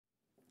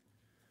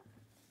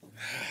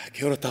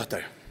Kia ora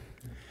tātou.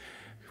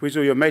 Where's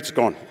all your mates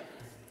gone?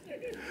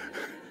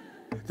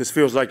 This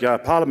feels like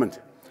Parliament.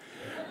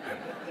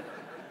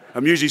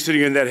 I'm usually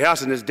sitting in that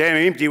house and it's damn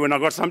empty when I've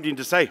got something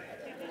to say.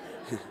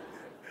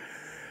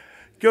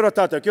 Kia ora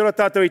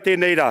tātou I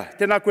tēnei rā.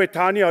 Tēnā koe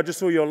Tānia, I just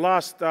saw your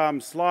last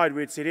slide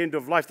where it said end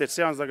of life. That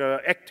sounds like an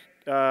act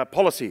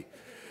policy.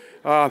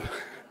 And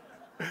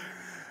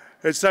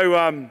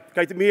so,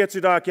 kei te mihi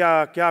atu rā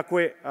kia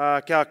koe,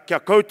 kia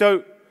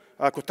koutou,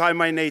 ko tai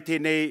mai nei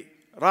tēnei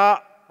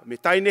rā, me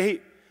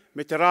tainehi,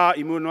 me te rā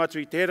I munu atu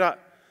I tērā,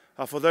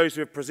 for those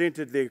who have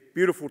presented their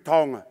beautiful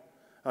taonga,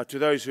 to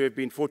those who have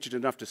been fortunate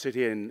enough to sit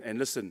here and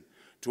listen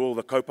to all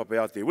the kaupapa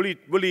out there.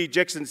 Willie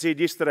Jackson said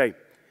yesterday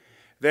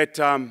that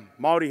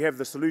Māori have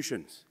the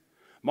solutions.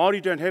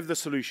 Māori don't have the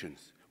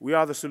solutions. We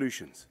are the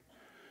solutions.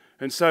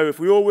 And so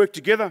if we all work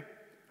together,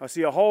 I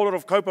see a whole lot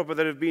of kaupapa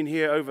that have been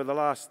here over the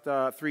last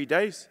 3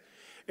 days,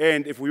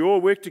 and if we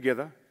all work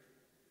together,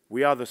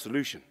 we are the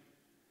solution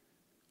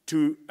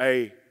to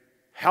a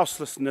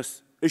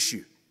houselessness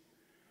issue.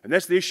 And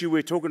that's the issue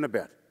we're talking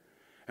about.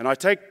 And I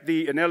take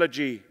the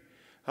analogy,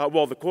 the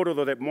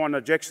kōrero that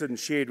Moana Jackson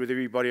shared with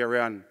everybody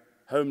around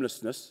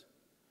homelessness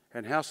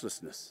and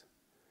houselessness,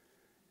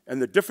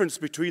 and the difference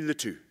between the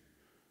two.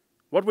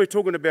 What we're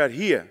talking about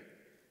here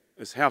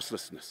is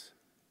houselessness.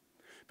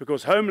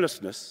 Because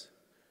homelessness,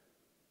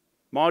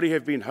 Māori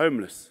have been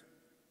homeless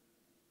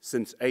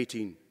since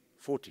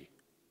 1840,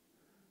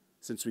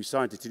 since we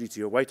signed Te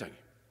Tiriti o Waitangi.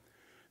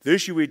 The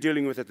issue we're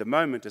dealing with at the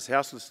moment is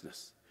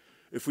houselessness.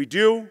 If we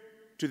deal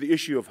to the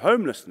issue of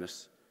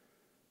homelessness,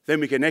 then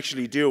we can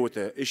actually deal with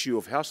the issue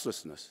of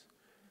houselessness,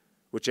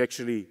 which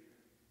actually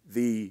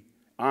the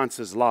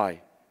answers lie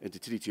in Te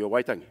Tiriti o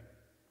Waitangi.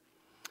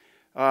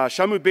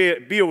 Shamu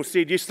Beale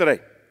said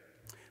yesterday,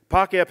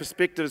 Pākehā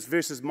perspectives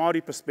versus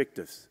Māori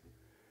perspectives,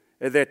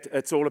 that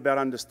it's all about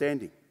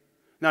understanding.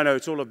 No,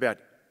 it's all about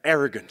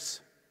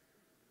arrogance.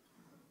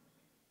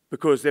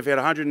 Because they've had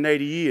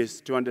 180 years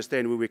to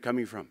understand where we're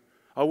coming from.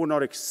 I will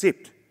not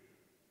accept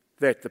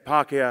that the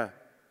Pākehā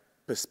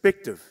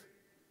perspective,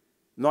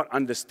 not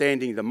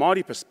understanding the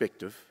Māori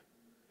perspective,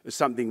 is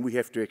something we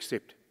have to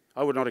accept.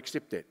 I would not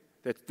accept that.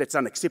 That's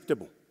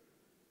unacceptable.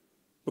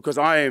 Because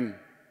I am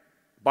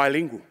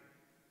bilingual.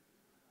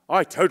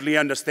 I totally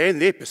understand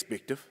their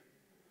perspective.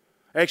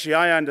 Actually,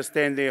 I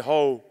understand their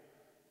whole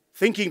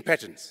thinking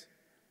patterns.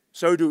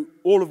 So do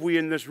all of we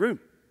in this room.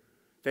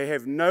 They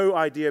have no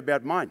idea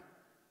about mine.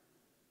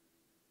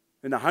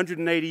 In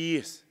 180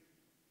 years.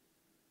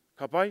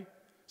 Ka pai?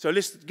 So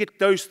let's get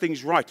those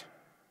things right.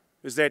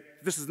 Is that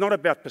this is not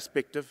about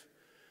perspective.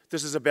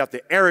 This is about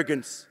the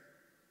arrogance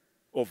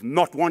of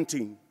not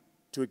wanting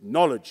to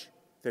acknowledge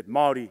that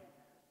Māori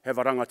have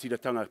a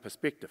rangatiratanga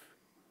perspective.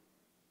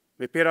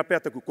 Me pērā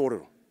pēr taku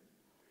kōrero.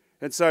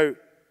 And so,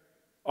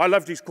 I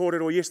loved his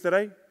kōrero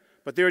yesterday,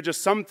 but there are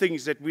just some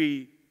things that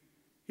we,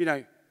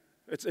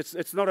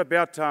 it's not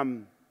about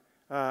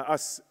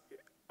us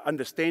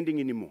understanding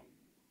anymore.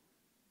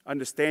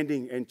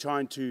 Understanding and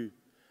trying to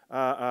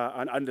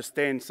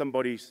understand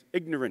somebody's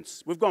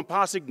ignorance. We've gone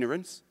past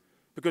ignorance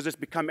because it's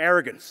become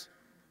arrogance.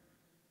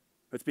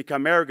 It's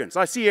become arrogance.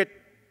 I see it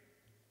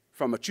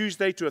from a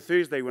Tuesday to a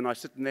Thursday when I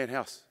sit in that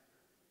house.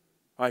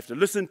 I have to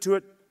listen to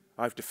it.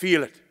 I have to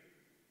feel it.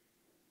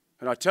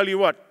 And I tell you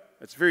what,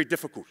 it's very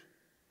difficult.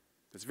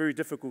 It's very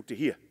difficult to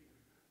hear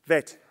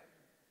that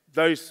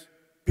those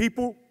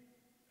people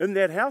in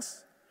that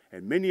house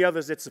and many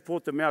others that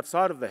support them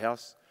outside of the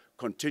house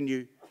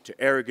continue to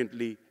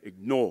arrogantly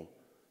ignore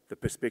the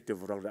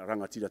perspective of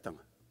rangatiratanga.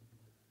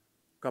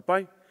 Ka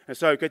pai? And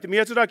so, kei te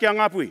mea tura ki a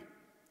ngāpui.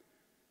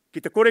 Ki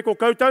te kore ko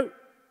koutou,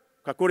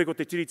 ka kore ko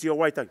te tiriti o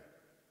Waitangi.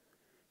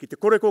 Ki te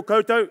kore ko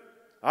koutou,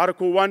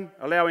 Article 1,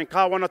 allowing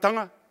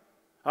kāwanatanga.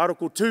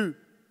 Article 2,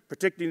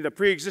 protecting the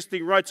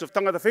pre-existing rights of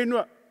tangata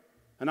whenua.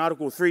 And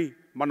Article 3,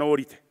 mana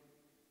orite.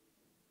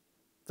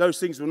 Those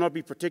things will not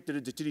be protected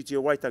in Te Tiriti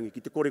o Waitangi,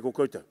 ki te kore ko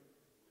koutou.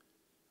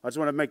 I just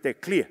want to make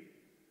that clear,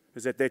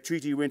 is that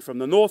treaty went from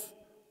the north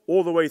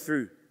all the way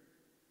through,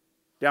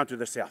 down to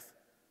the south.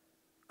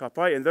 Ka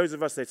pai, and those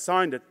of us that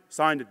signed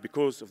it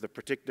because of the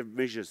protective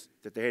measures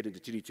that they had in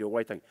Te Tiriti o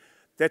Waitangi.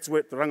 That's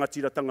what the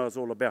rangatiratanga is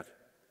all about.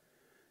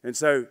 And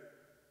so,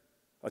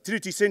 a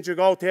tiriti-centric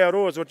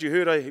Aotearoa is what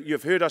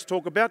you've heard us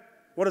talk about.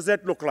 What does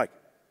that look like?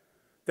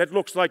 That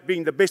looks like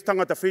being the best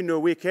tangata whenua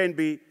we can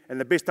be, and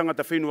the best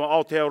tangata whenua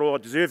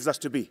Aotearoa deserves us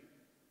to be.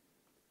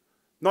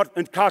 Not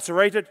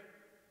incarcerated,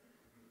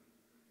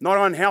 not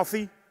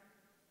unhealthy,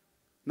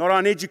 not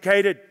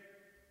uneducated,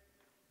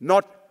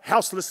 not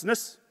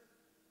houselessness,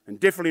 and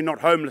definitely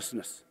not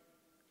homelessness.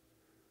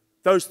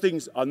 Those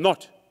things are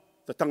not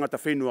the tangata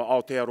whenua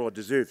Aotearoa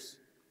deserves.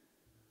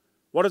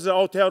 What does the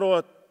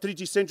Aotearoa,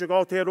 tiriti-centric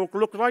Aotearoa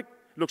look like?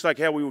 It looks like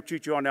how we will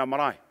treat you on our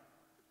marae.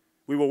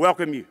 We will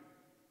welcome you.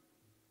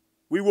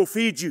 We will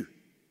feed you.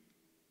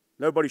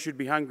 Nobody should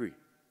be hungry.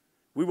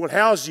 We will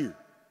house you.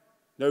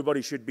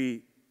 Nobody should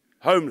be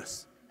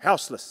homeless,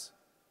 houseless.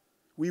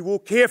 We will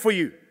care for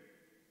you.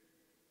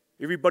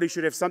 Everybody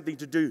should have something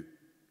to do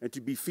and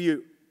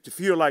to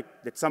feel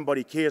like that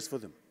somebody cares for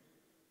them.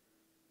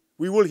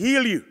 We will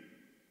heal you.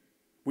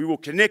 We will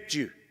connect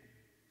you.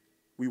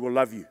 We will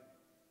love you.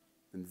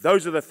 And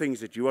those are the things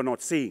that you are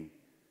not seeing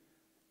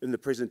in the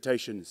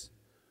presentations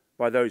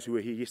by those who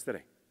were here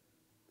yesterday.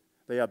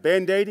 They are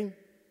band-aiding.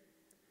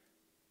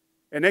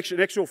 And in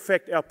actual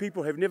fact, our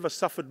people have never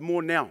suffered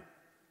more now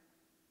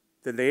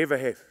than they ever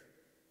have.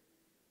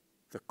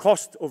 The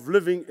cost of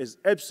living is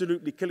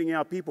absolutely killing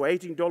our people.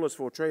 $18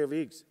 for a tray of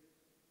eggs.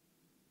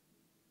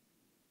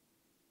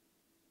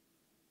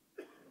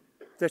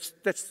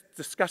 That's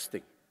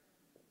disgusting.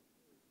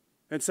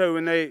 And so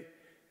when I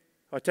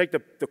take the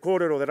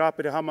kōrero that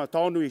Rapere Hama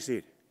Tānu, he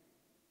said,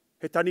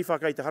 he tani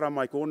whakai te hara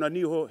mai, ko ona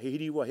niho, he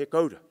hiriwa, he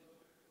kaura.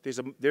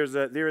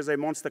 There is a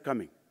monster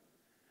coming,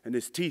 and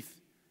his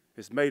teeth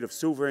is made of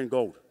silver and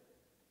gold.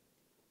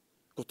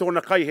 Ko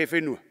tōna kai he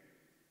whenua.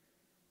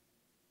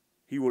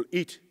 He will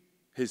eat,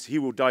 he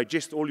will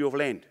digest all your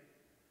land.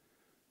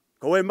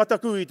 Ko e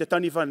mataku I te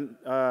tani whan,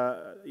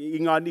 I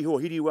ngā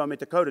niho hiriwa me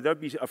te kaura.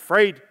 Don't be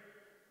afraid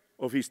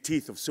of his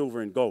teeth of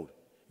silver and gold.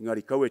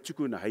 Engari kau e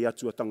tuku na hei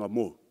atuatanga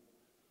mō.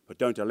 But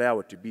don't allow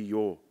it to be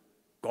your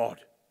God.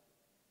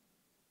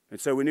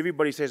 And so when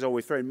everybody says, oh,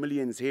 we're throwing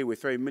millions here, we're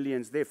throwing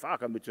millions there,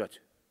 whaka mutuat.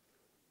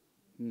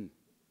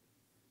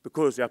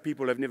 Because our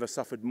people have never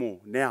suffered more.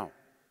 Now,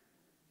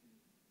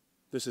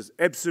 this is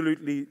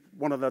absolutely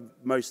one of the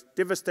most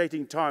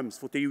devastating times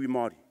for te iwi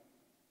Māori.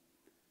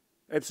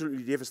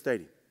 Absolutely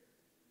devastating.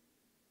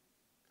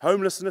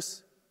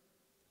 Homelessness,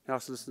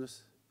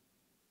 houselessness.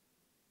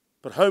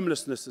 But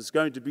homelessness is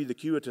going to be the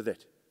cure to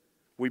that.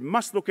 We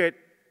must look at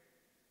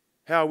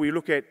how we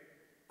look at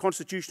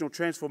constitutional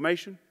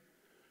transformation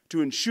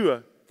to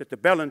ensure that the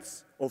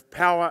balance of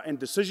power and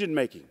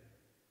decision-making.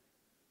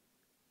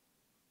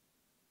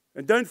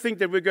 And don't think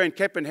that we're going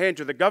cap in hand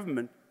to the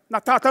government.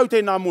 Nā tātou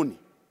tēnā moni.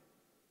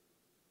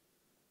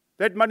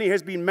 That money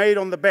has been made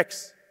on the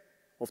backs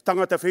of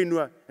tangata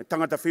whenua and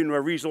tangata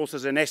whenua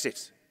resources and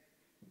assets.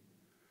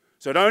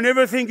 So don't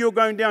ever think you're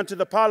going down to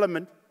the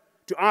parliament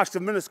to ask the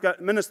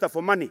minister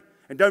for money,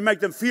 and don't make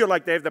them feel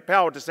like they have the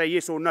power to say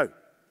yes or no.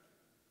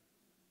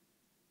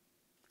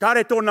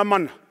 Kāre tōna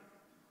mana.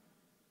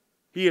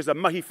 He is a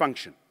mahi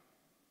function.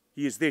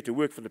 He is there to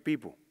work for the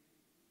people.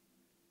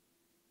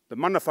 The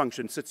mana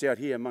function sits out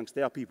here amongst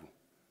our people.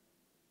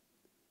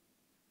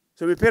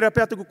 So me pera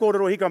pēr tuku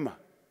kōrero hikama.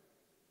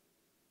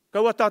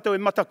 Kaua tātou e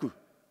mataku.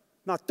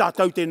 Nā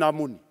tātou tēnā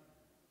moni.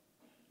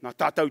 Nā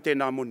tātou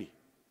tēnā moni.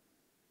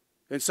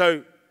 And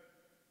so,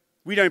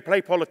 we don't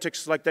play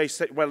politics like they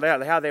say,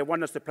 well, how they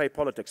want us to play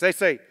politics. They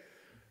say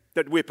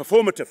that we're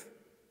performative,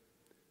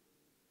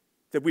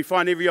 that we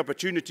find every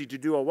opportunity to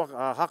do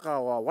a haka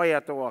or a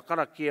waiata or a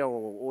karakia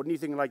or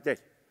anything like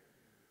that.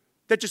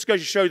 That just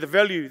goes to show the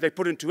value they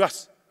put into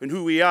us and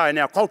who we are and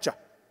our culture.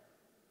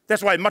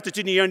 That's why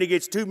Matatini only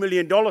gets $2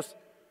 million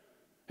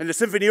and the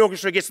Symphony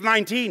Orchestra gets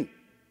 19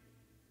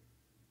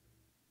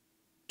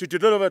 to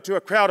deliver to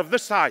a crowd of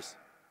this size.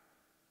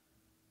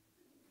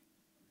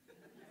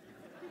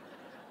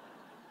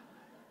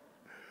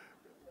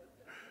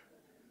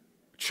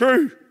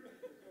 True.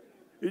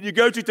 And you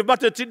go to Te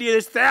Matatini,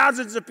 there's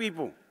thousands of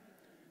people.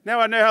 Now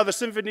I know how the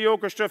Symphony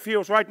Orchestra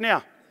feels right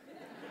now.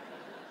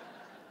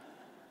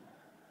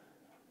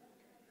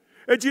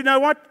 And you know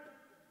what?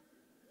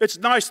 It's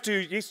nice to,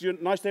 yes,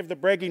 it's nice to have the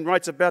bragging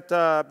rights about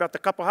the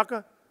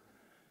kapahaka.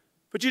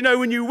 But you know,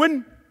 when you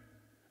win,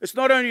 it's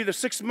not only the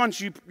 6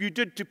 months you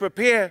did to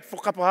prepare for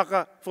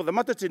kapahaka, for the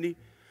Matatini,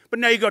 but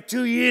now you've got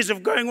 2 years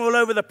of going all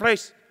over the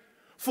place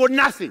for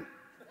nothing.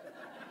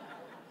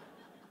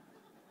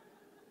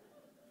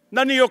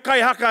 None of your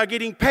kaihaka are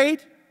getting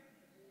paid.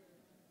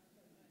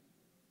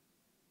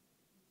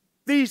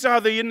 These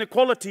are the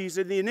inequalities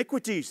and the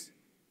iniquities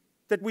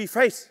that we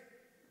face.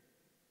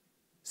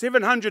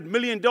 $700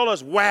 million,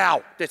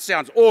 wow, that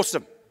sounds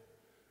awesome.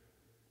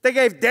 They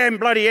gave damn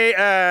bloody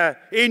Air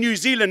New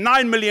Zealand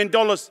 $9 million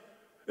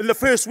in the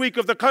first week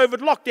of the COVID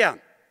lockdown.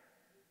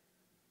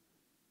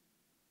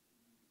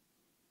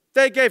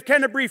 They gave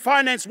Canterbury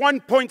Finance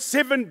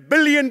 $1.7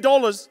 billion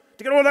to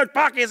get all those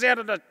Pākehās out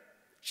of the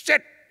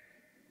shit.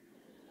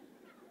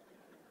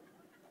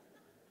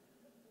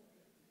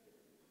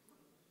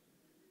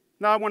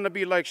 Now I want to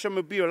be like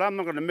Shamabil. I'm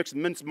not going to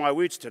mince my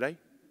words today.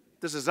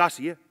 This is us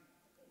here.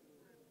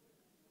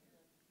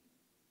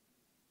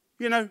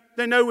 You know,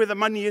 they know where the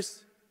money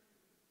is.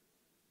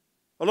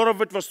 A lot of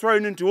it was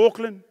thrown into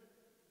Auckland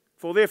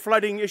for their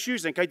flooding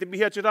issues, and kei te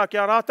mihi atu rā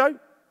kia rātou.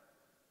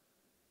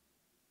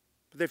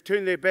 But they've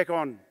turned their back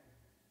on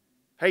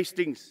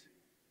Hastings,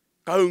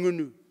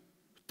 Kaungunu,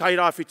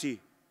 Tairāwhiti.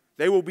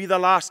 They will be the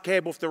last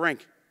cab off the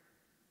rank.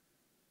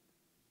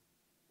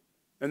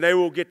 And they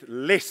will get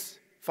less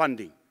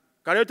funding.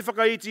 Ka reo te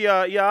whakaiti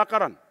a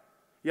Akaran,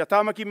 i a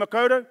Tāmaki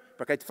Makaurau,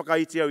 pa kei te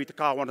whakaiti au I te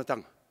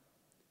kāwanatanga.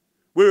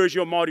 Where is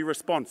your Māori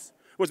response?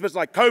 It was just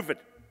like COVID.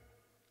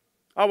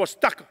 I was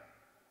stuck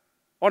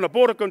on a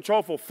border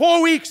control for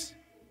 4 weeks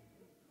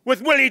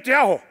with Willie Te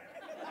Aho.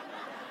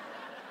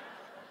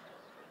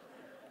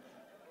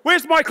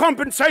 Where's my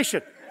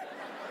compensation?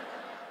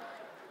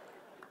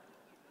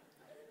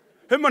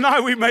 Him and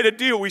I, we made a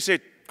deal. We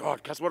said,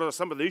 God, because what are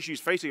some of the issues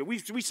facing?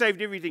 We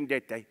saved everything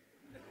that day.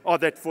 Oh,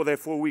 for that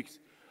 4 weeks.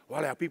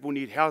 Well, our people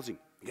need housing.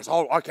 He goes,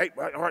 oh, okay,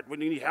 all right, when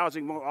you need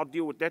housing, well, I'll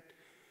deal with that.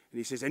 And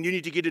he says, and you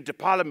need to get into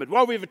Parliament.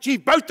 Well, we've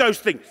achieved both those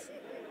things.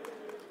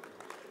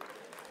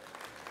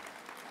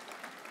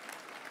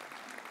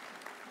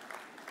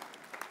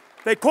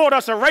 They called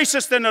us a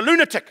racist and a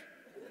lunatic.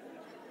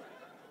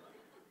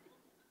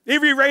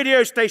 Every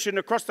radio station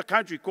across the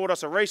country called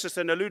us a racist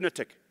and a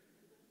lunatic.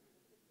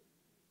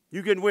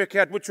 You can work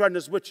out which one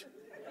is which.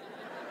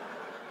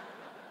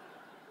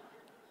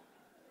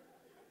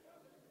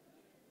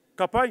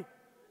 Kapai?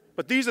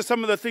 But these are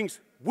some of the things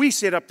we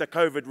set up the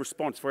COVID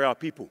response for our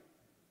people.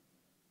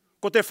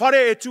 Ko te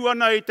whare e tū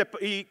ana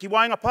ki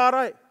wainga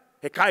pārai,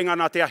 he kāinga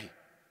nā te ahi.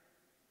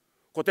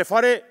 Ko te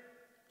whare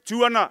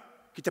tū ana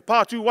ki te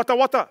pātū wata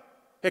wata,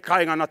 he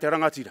kāinga nā te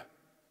rangatira.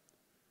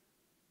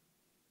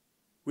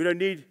 We don't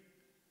need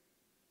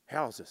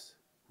houses.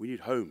 We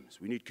need homes.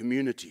 We need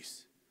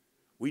communities.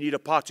 We need a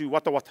pātū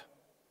wata wata.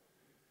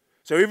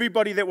 So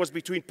everybody that was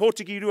between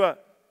Pōtikirua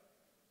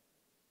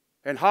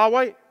and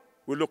Hawaii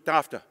were looked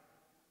after.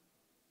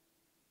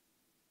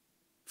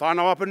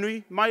 Whānau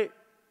Apanui mai,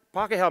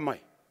 Pākehā mai.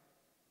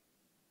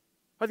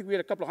 I think we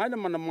had a couple of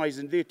Hainamana mais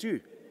in there too.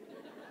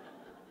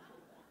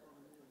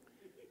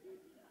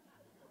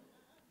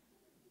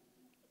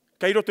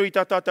 Kei roto I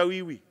tā tātou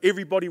iwi.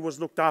 Everybody was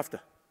looked after.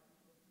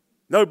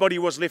 Nobody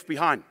was left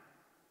behind.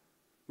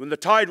 When the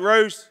tide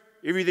rose,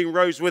 everything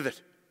rose with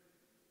it.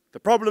 The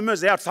problem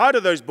is, outside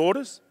of those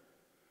borders,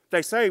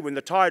 they say when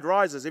the tide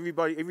rises,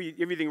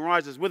 everything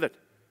rises with it.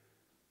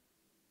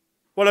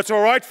 Well, it's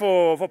all right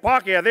for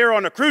Pākehā, they're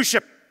on a cruise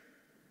ship.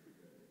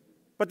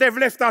 But they've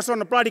left us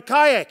on a bloody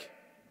kayak.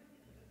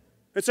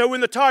 And so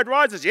when the tide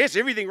rises, yes,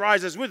 everything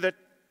rises with it,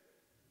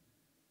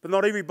 but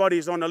not everybody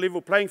is on a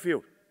level playing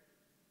field.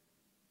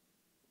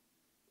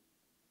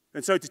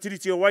 And so te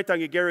tiriti o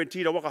Waitangi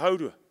guaranteed a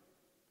wakahaurua.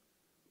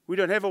 We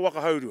don't have a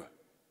wakahaurua.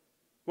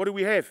 What do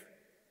we have?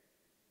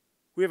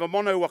 We have a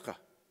mono waka.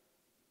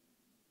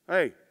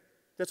 Hey,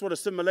 that's what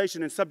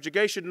assimilation and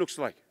subjugation looks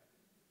like.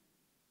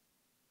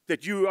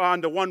 That you are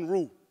under one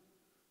rule.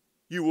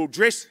 You will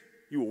dress,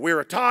 you will wear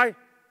a tie,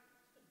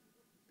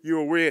 you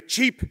will wear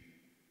cheap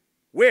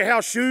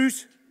warehouse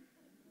shoes.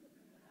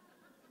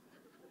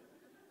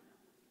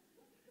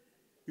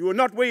 You will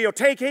not wear your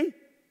teki,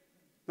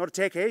 not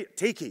a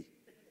teki.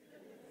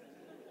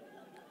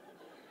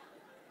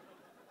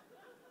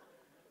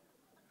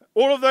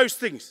 All of those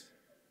things.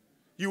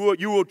 You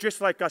will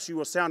dress like us, you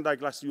will sound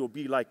like us, you will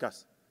be like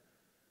us.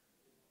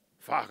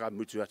 Whaka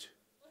mutu atu.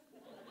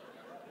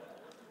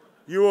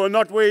 You will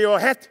not wear your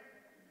hat.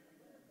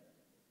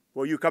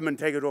 Well, you come and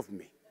take it off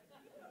me.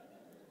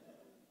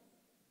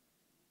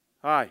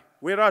 Ai,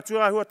 we rā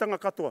tuahuatanga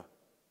katoa.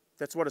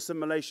 That's what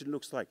assimilation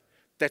looks like.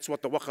 That's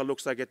what the waka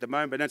looks like at the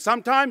moment. And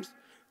sometimes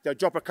they'll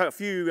drop a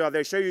few,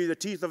 they show you the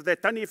teeth of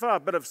that taniwha, a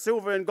bit of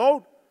silver and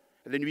gold,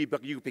 and then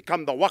you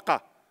become the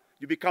waka.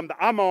 You become the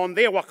ama on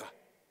their waka.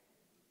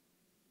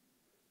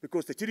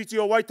 Because the tiriti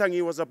o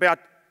Waitangi was about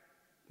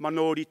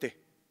manaorite.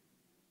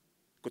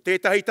 Ko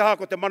tētahi taha,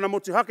 ko te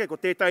manamotu hake, ko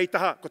tētahi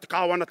taha, ko te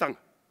kāwanatanga.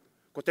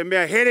 Ko te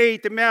mea here I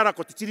te meara,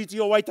 ko te tiriti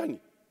o Waitangi.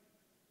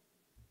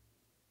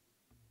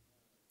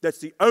 That's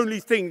the only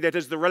thing that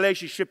is the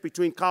relationship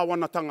between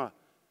kāwanatanga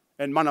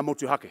and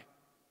manamotu hake.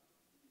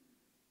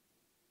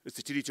 It's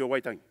the tiriti o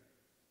Waitangi.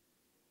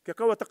 Kia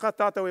kaua taka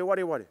tātou e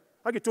ware.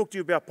 I can talk to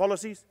you about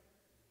policies.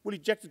 Willie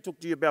Jackson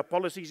talked to you about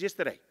policies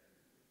yesterday.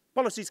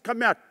 Policies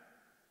come out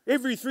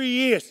every 3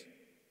 years.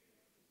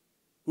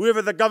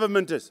 Whoever the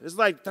government is. It's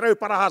like Te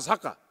Parahas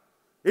haka.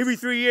 Every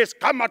 3 years,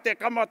 kamate,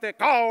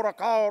 kaora,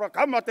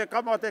 kamate,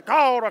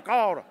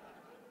 kaora.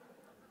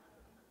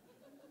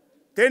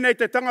 Tēnei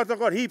te tangata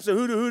got heaps of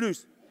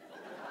huru-hurus.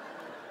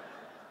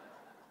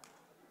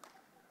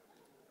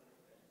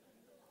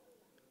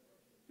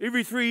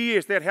 Every 3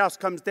 years, that house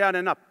comes down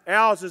and up.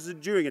 Ours is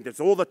enduring it. It's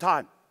all the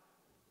time.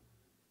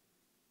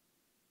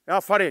 Our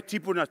whare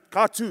tipuna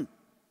kātū.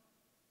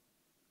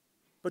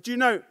 But you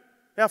know,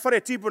 our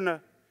whare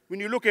tipuna, when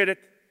you look at it,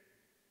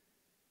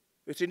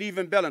 it's an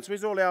even balance.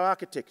 Where's all our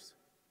architects?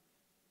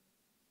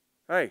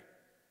 Hey,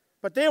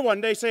 but their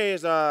one, they say,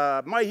 is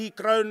maihi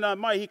krauna,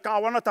 maihi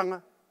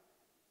kāwanatanga.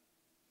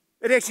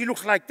 It actually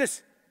looks like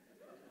this.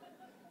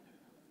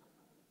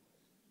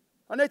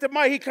 I need to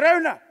maihi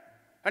krauna.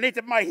 I need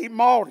to maihi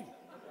Māori.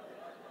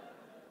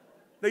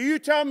 Now you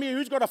tell me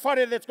who's got a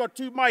whare that's got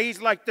two maihis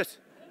like this.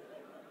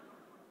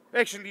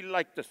 Actually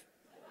like this.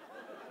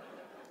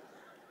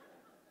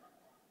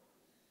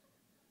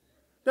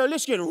 Now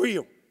let's get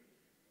real.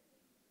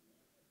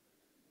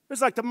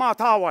 It's like the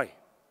Mātāwai,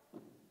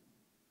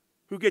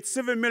 who gets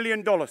 $7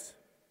 million.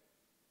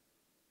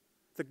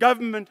 The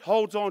government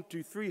holds on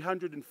to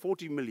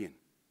 $340 million.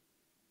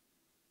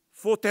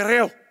 For te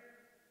reo.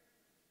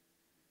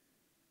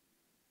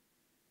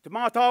 Te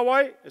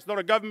Mātāwai is not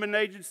a government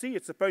agency.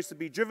 It's supposed to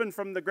be driven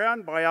from the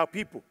ground by our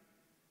people.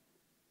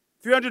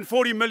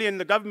 340 million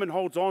the government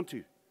holds on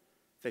to.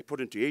 They put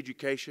into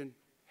education,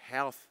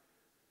 health.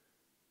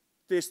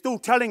 They're still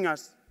telling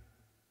us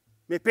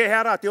Me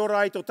pehara te ora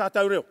ai tō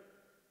tātou reo.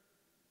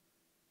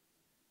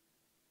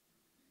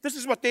 This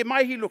is what their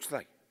maihi looks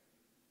like.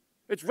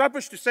 It's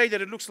rubbish to say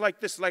that it looks like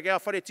this, like our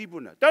whare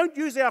tibuna. Don't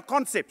use our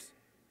concepts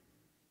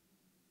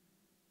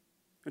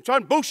and try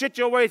and bullshit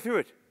your way through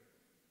it.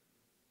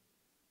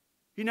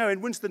 You know,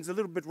 and Winston's a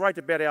little bit right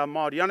about our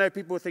Māori. I know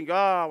people think,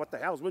 what the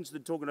hell is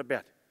Winston talking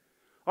about?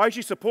 I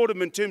actually support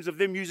him in terms of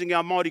them using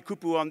our Māori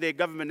kupu on their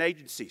government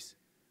agencies.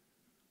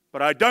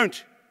 But I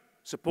don't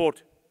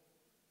support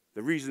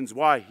the reasons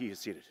why he has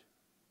said it.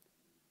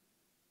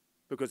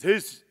 Because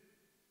his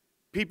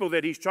people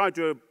that he's trying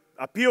to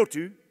appeal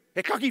to,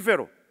 he kaki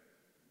whero.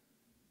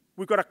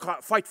 We've got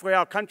to fight for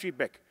our country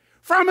back.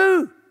 From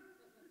who?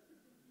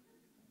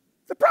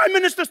 The Prime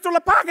Minister's still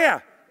a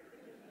Pākehā.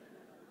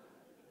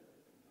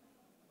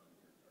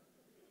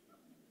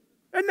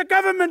 And the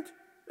government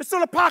is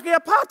still a Pākehā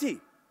Paati.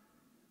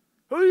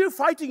 Who are you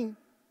fighting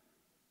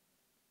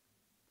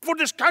for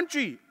this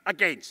country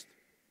against?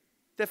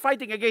 They're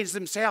fighting against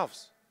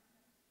themselves.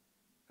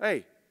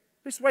 Hey,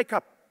 let's wake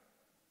up.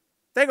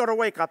 They got to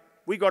wake up.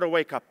 We got to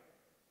wake up.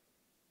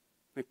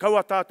 Me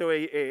kaua tātou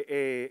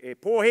e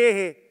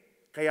pōhehe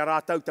kei a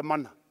rātou te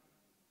mana.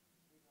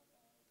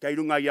 Kei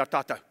runga i a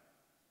tātou.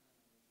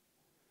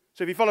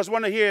 So if you fellas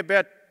want to hear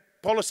about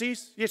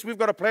policies, yes, we've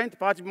got a plan. The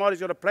Paati Māori's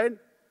got a plan.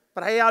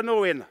 But hey, I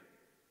know ena.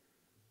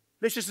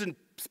 Let's just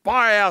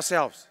inspire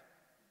ourselves.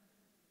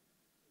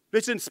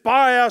 Let's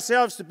inspire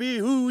ourselves to be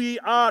who we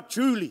are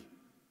truly.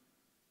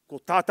 Ko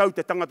tātou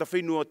te tangata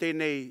whenua o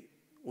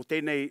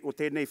tēnei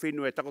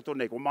whenua e takato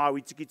nei, ko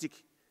māui tiki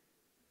tiki.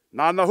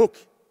 Nāna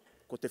hoki,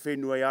 ko te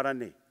whenua i ara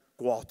nei,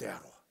 ko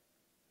Aotearoa.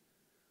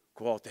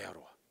 Ko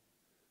Aotearoa.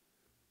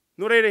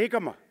 No reire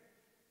hikama.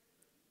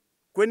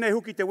 Koe nei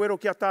hoki te wero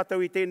kia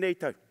tātou I tēnei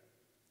tau.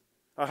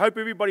 I hope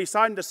everybody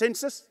signed the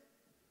census.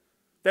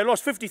 They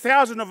lost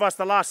 50,000 of us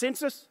the last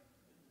census.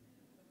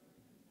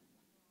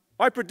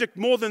 I predict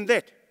more than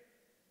that.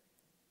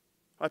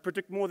 I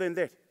predict more than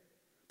that.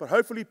 But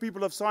hopefully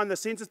people have signed the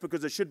census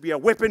because it should be a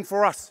weapon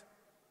for us.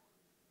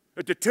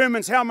 It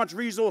determines how much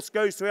resource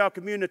goes to our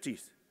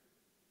communities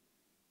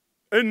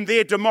in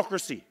their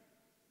democracy.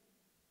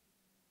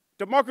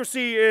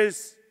 Democracy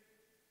is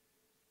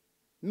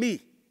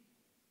me.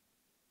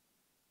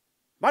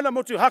 Mana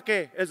motu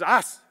hake is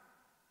us.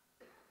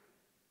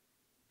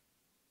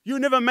 You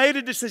never made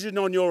a decision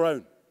on your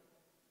own.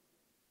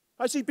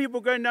 I see people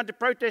going down to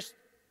protest.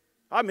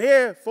 I'm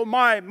here for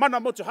my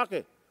mana motu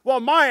hake. Well,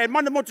 my and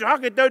mana motu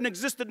hake don't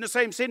exist in the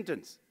same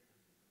sentence.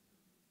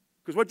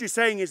 Because what you're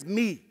saying is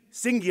me,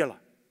 singular.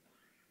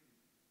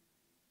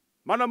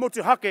 Mana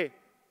motu hake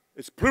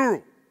is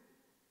plural.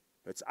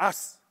 It's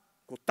us,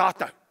 ko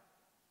tātou.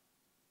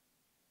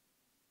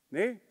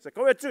 Ne? So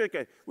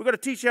we've got to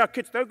teach our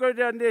kids, don't go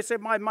down there and say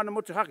my mana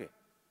motu hake.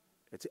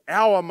 It's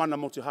our mana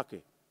motu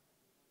hake.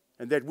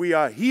 And that we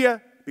are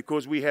here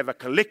because we have a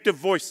collective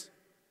voice.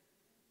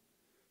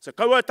 So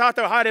kaua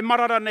tātou haere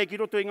marara nei ki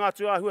roto I ngā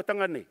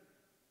tuahuatanga nei.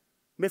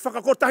 Me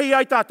whakakotahi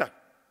ai tātou.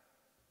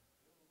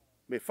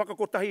 Me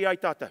whakakotahi ai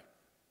tātou.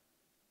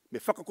 Me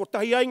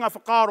whakakotahi ai ngā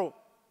whakaro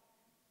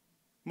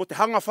mo te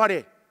hanga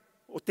whare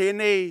o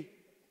tēnei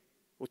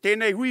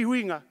hui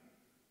huinga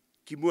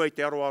ki mua I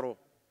te aroaro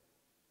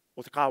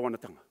o te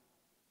kāwanatanga.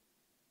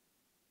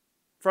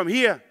 From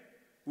here,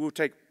 we will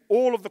take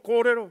all of the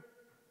kōrero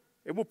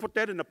and we'll put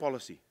that in the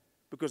policy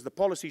because the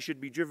policy should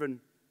be driven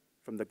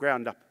from the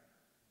ground up.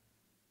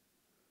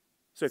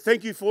 So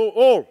thank you for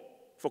all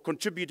for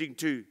contributing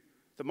to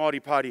the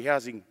Māori Party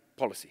housing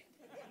policy.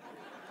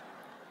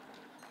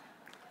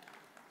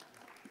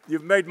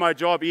 You've made my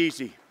job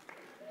easy.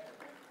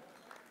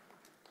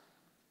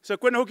 So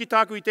koena hoki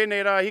tāku I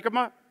tēnei rā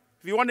hikama.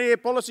 If you want to hear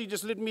policy,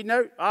 just let me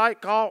know. Ai,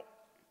 Carl.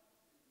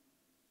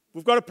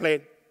 We've got a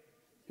plan,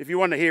 if you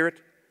want to hear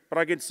it. But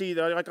I can see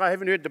that I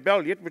haven't heard the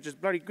bell yet, which is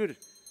bloody good.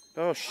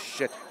 Oh,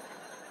 shit.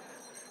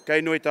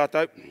 Kei noi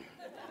tātou.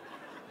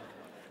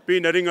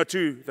 Being a ringa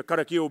too, the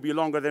karakia will be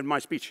longer than my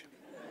speech.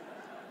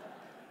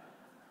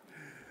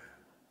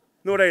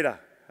 Nō reira,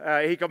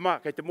 e hika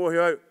mā, kei te mohi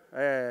au,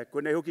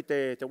 koe nei hoki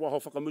te waho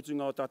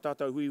whakamutunga o tā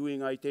tātou hui hui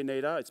ngā I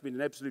tēnei rā. It's been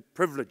an absolute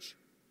privilege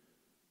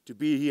to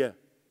be here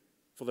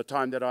for the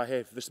time that I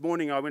have. This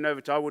morning I went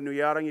over to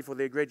Awanu for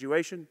their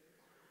graduation,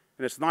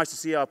 and it's nice to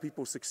see our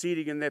people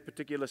succeeding in that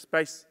particular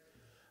space.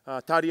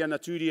 Tariana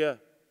Turia,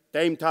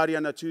 Dame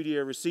Tariana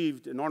Turia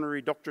received an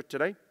honorary doctorate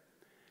today.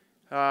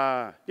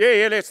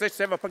 Let's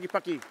have a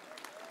paki.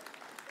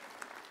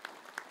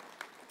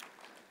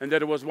 And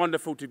that it was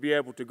wonderful to be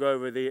able to go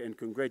over there and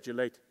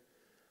congratulate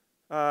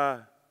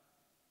the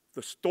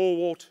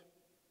stalwart,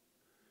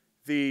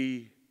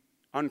 the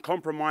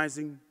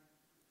uncompromising,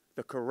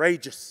 the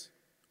courageous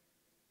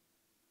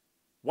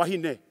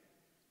wahine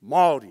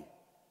Māori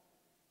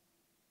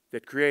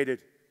that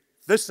created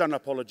this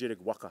unapologetic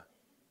waka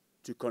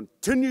to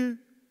continue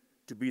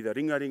to be the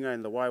ringa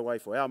and the waiwai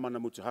for our mana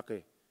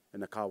motuhake in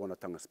the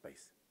kāwanatanga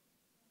space.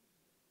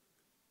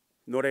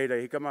 Nō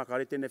reira, hikama, ka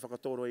re tēnei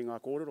whakatoro I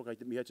ngā kōrero, kei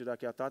te mihatura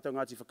ki a tātou,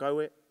 ngāti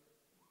whakaue,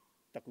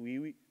 taku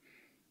iwi.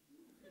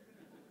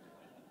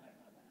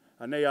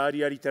 Anei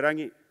ari te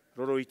rangi,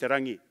 roro I te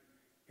rangi,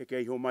 he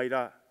kei ho mai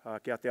rā,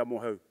 kia te amo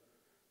hau.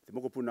 Te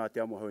mokopuna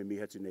te amo hau e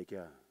mihi atu nei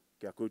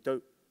kia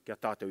koutou, kia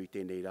tātou I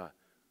tēnei rā.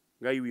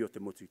 Ngai iwi o te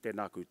motu,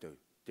 tēnā koutou,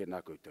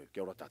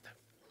 kia ora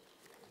tātou.